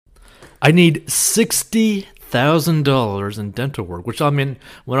I need $60,000 in dental work, which, I mean,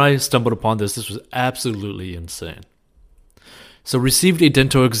 when I stumbled upon this was absolutely insane. So received a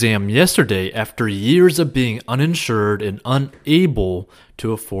dental exam yesterday after years of being uninsured and unable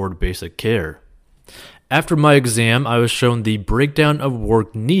to afford basic care. After my exam, I was shown the breakdown of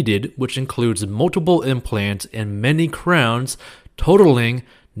work needed, which includes multiple implants and many crowns, totaling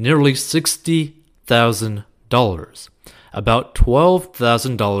nearly $60,000, about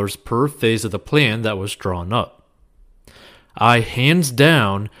 $12,000 per phase of the plan that was drawn up. I, hands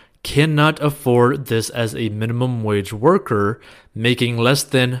down, cannot afford this as a minimum wage worker making less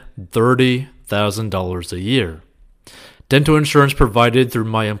than $30,000 a year. Dental insurance provided through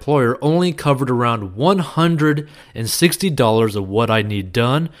my employer only covered around $160 of what I need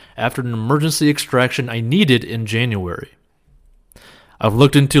done after an emergency extraction I needed in January. I've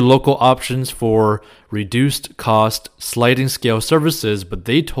looked into local options for reduced cost sliding scale services, but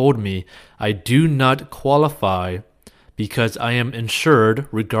they told me I do not qualify because I am insured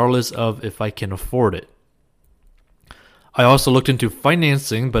regardless of if I can afford it. I also looked into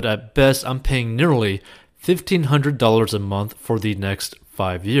financing, but at best I'm paying nearly $1,500 a month for the next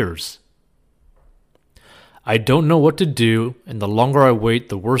 5 years. I don't know what to do, and the longer I wait,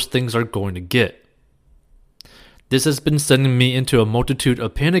 the worse things are going to get. This has been sending me into a multitude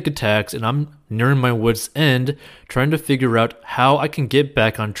of panic attacks, and I'm nearing my wit's end trying to figure out how I can get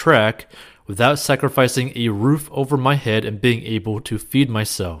back on track without sacrificing a roof over my head and being able to feed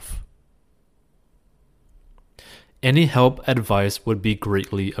myself. Any help, advice would be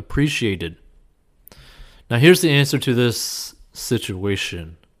greatly appreciated. Now here's the answer to this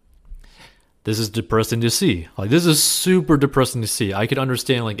situation. This is depressing to see. This is super depressing to see. I could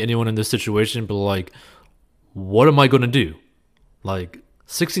understand anyone in this situation, but what am I going to do?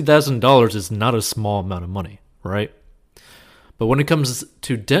 $60,000 is not a small amount of money, right? But when it comes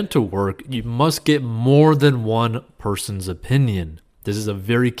to dental work, you must get more than one person's opinion. This is a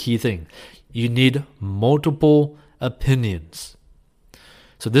very key thing. You need multiple opinions.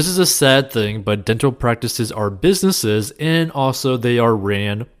 So this is a sad thing, but dental practices are businesses, and also they are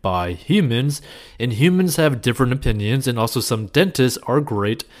ran by humans, and humans have different opinions, and also some dentists are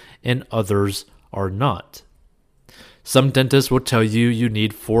great and others are not. Some dentists will tell you you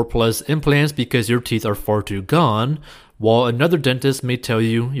need 4+ implants because your teeth are far too gone, while another dentist may tell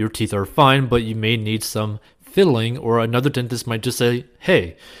you your teeth are fine, but you may need some filling, or another dentist might just say,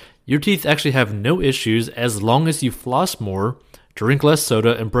 hey, your teeth actually have no issues as long as you floss more, drink less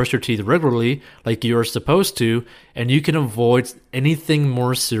soda, and brush your teeth regularly like you are supposed to, and you can avoid anything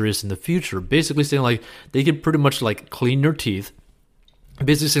more serious in the future. Basically saying they can pretty much clean your teeth.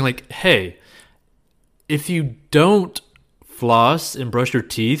 Basically saying hey, if you don't floss and brush your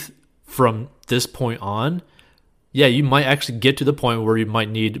teeth from this point on, yeah, you might actually get to the point where you might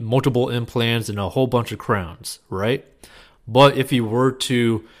need multiple implants and a whole bunch of crowns, right? But if you were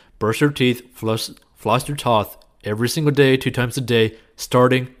to brush your teeth, floss your teeth every single day, 2 times a day,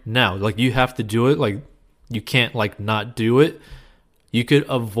 starting now, you have to do it. You can't not do it. You could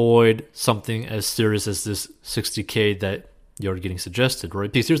avoid something as serious as this $60K that you're getting suggested,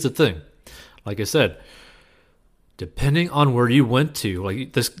 right? Because here's the thing. Like I said, depending on where you went to,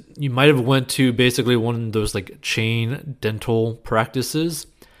 you might have went to basically one of those chain dental practices,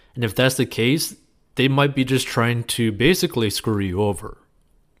 and if that's the case, they might be just trying to basically screw you over,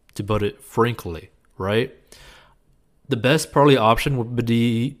 to put it frankly, right? The best probably option would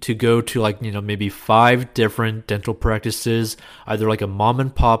be to go to maybe 5 different dental practices, either a mom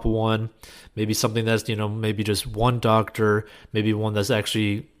and pop one, maybe something that's maybe just one doctor, maybe one that's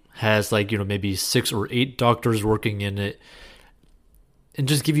actually has maybe 6 or 8 doctors working in it, and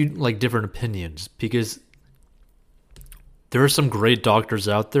just give you different opinions, because there are some great doctors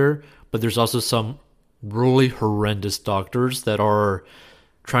out there, but there's also some really horrendous doctors that are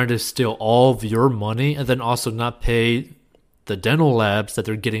trying to steal all of your money and then also not pay the dental labs that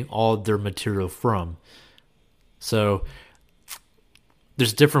they're getting all of their material from. So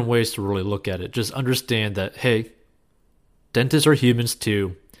there's different ways to really look at it. Just understand that, hey, dentists are humans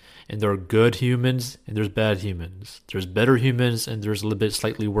too. And there are good humans and there's bad humans. There's better humans and there's a little bit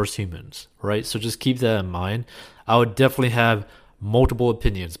slightly worse humans, right? So just keep that in mind. I would definitely have multiple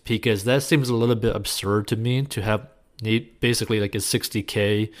opinions, because that seems a little bit absurd to me to have basically a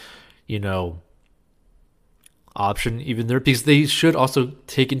 $60K, option even there, because they should also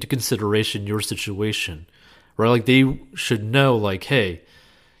take into consideration your situation, right? They should know hey,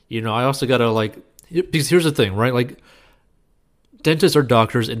 I also gotta because here's the thing, right? Dentists are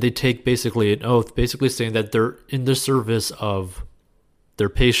doctors, and they take basically an oath, basically saying that they're in the service of their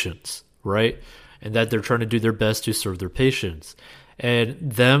patients, right? And that they're trying to do their best to serve their patients. and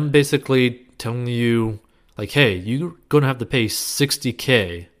them basically telling you like, hey, you're going to have to pay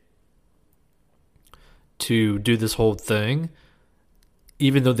 $60K to do this whole thing,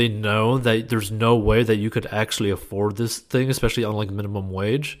 even though they know that there's no way that you could actually afford this thing, especially on like minimum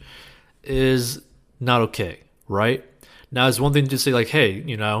wage, is not okay, right? Now, it's one thing to say like, hey,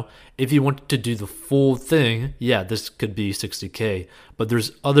 if you want to do the full thing, yeah, this could be $60K, but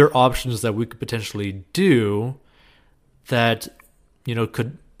there's other options that we could potentially do that,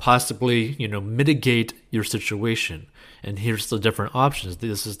 could possibly, mitigate your situation. And here's the different options.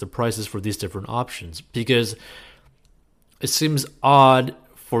 This is the prices for these different options, because it seems odd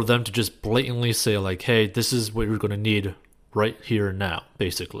for them to just blatantly say like, hey, this is what you're going to need right here and now,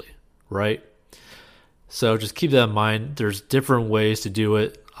 basically, right? So just keep that in mind. There's different ways to do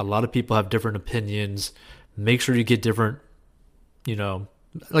it. A lot of people have different opinions. Make sure you get different,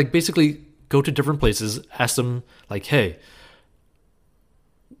 like basically go to different places, ask them like, hey,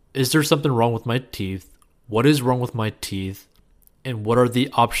 is there something wrong with my teeth? What is wrong with my teeth? And what are the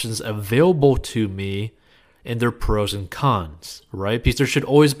options available to me and their pros and cons, right? Because there should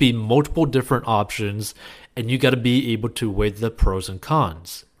always be multiple different options, and you got to be able to weigh the pros and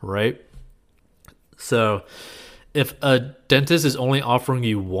cons, right? So if a dentist is only offering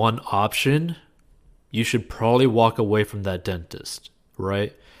you one option, you should probably walk away from that dentist,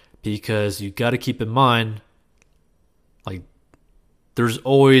 right? Because you got to keep in mind, like, there's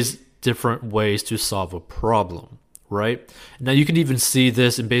always different ways to solve a problem, right? Now you can even see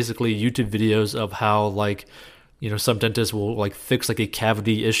this in basically YouTube videos of how like, some dentists will like fix like a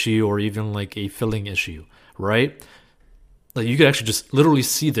cavity issue or even like a filling issue, right? Like you could actually just literally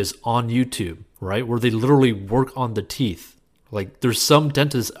see this on YouTube, right? Where they literally work on the teeth. Like there's some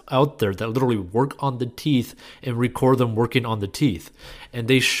dentists out there that literally work on the teeth and record them working on the teeth. And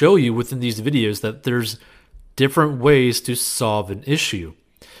they show you within these videos that there's different ways to solve an issue.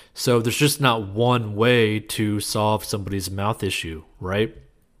 So there's just not one way to solve somebody's mouth issue, right?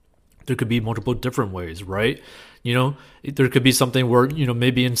 There could be multiple different ways, right? There could be something where,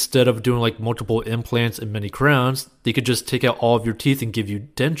 maybe instead of doing like multiple implants and many crowns, they could just take out all of your teeth and give you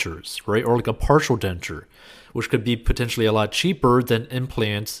dentures, right? Or like a partial denture, which could be potentially a lot cheaper than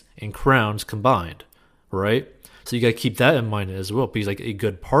implants and crowns combined, right? So you got to keep that in mind as well, because like a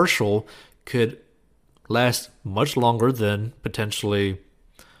good partial could last much longer than potentially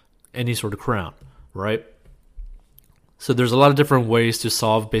any sort of crown, right? So there's a lot of different ways to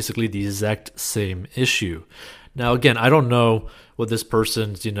solve basically the exact same issue. Now, again, I don't know what this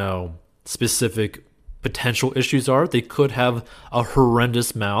person's, specific potential issues are. They could have a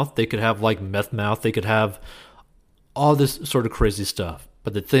horrendous mouth. They could have like meth mouth. They could have all this sort of crazy stuff.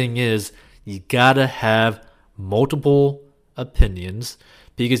 But the thing is, you gotta have multiple opinions,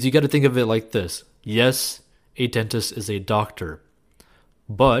 because you gotta think of it like this. Yes, a dentist is a doctor,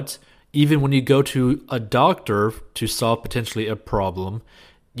 but even when you go to a doctor to solve potentially a problem,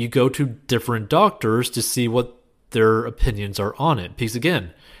 you go to different doctors to see what their opinions are on it. Because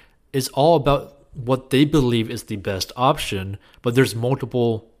again, it's all about what they believe is the best option, but there's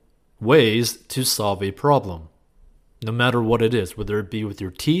multiple ways to solve a problem, no matter what it is, whether it be with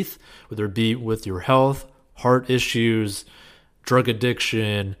your teeth, whether it be with your health, heart issues, drug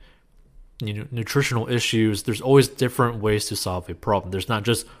addiction, nutritional issues. There's always different ways to solve a problem. There's not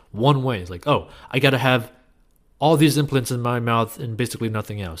just one way. It's like, oh, I got to have all these implants in my mouth and basically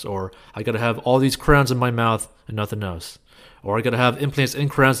nothing else. Or I got to have all these crowns in my mouth and nothing else. Or I got to have implants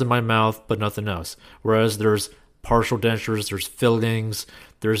and crowns in my mouth but nothing else. Whereas there's partial dentures, there's fillings,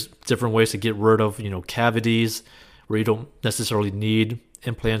 there's different ways to get rid of, cavities where you don't necessarily need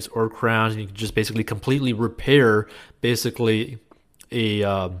implants or crowns. You can just basically completely repair basically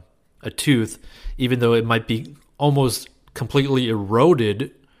a tooth, even though it might be almost completely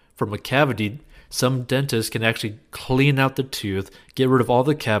eroded from a cavity. Some dentists can actually clean out the tooth, get rid of all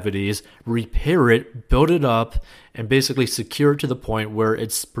the cavities, repair it, build it up, and basically secure it to the point where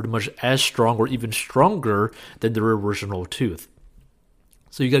it's pretty much as strong or even stronger than their original tooth.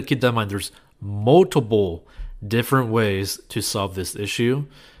 So you got to keep that in mind. There's multiple different ways to solve this issue,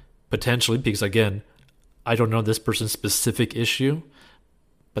 potentially, because again, I don't know this person's specific issue.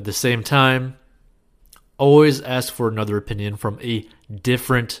 But at the same time, always ask for another opinion from a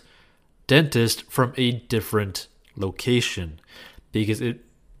different dentist from a different location, because it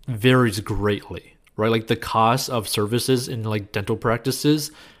varies greatly, right? Like the cost of services in like dental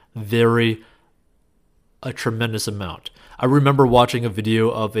practices vary a tremendous amount. I remember watching a video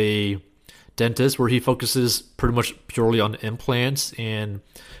of a dentist where he focuses pretty much purely on implants, and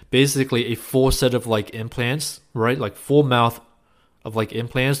basically a full set of like implants, right? Like full mouth of like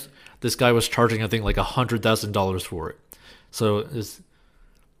implants. This guy was charging, I think, like $100,000 for it. So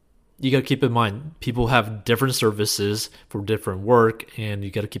you got to keep in mind, people have different services for different work, and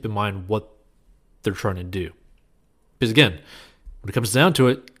you got to keep in mind what they're trying to do. Because again, when it comes down to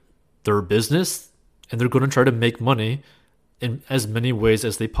it, they're a business, and they're going to try to make money in as many ways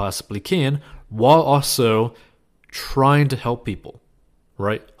as they possibly can, while also trying to help people,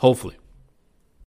 right? Hopefully.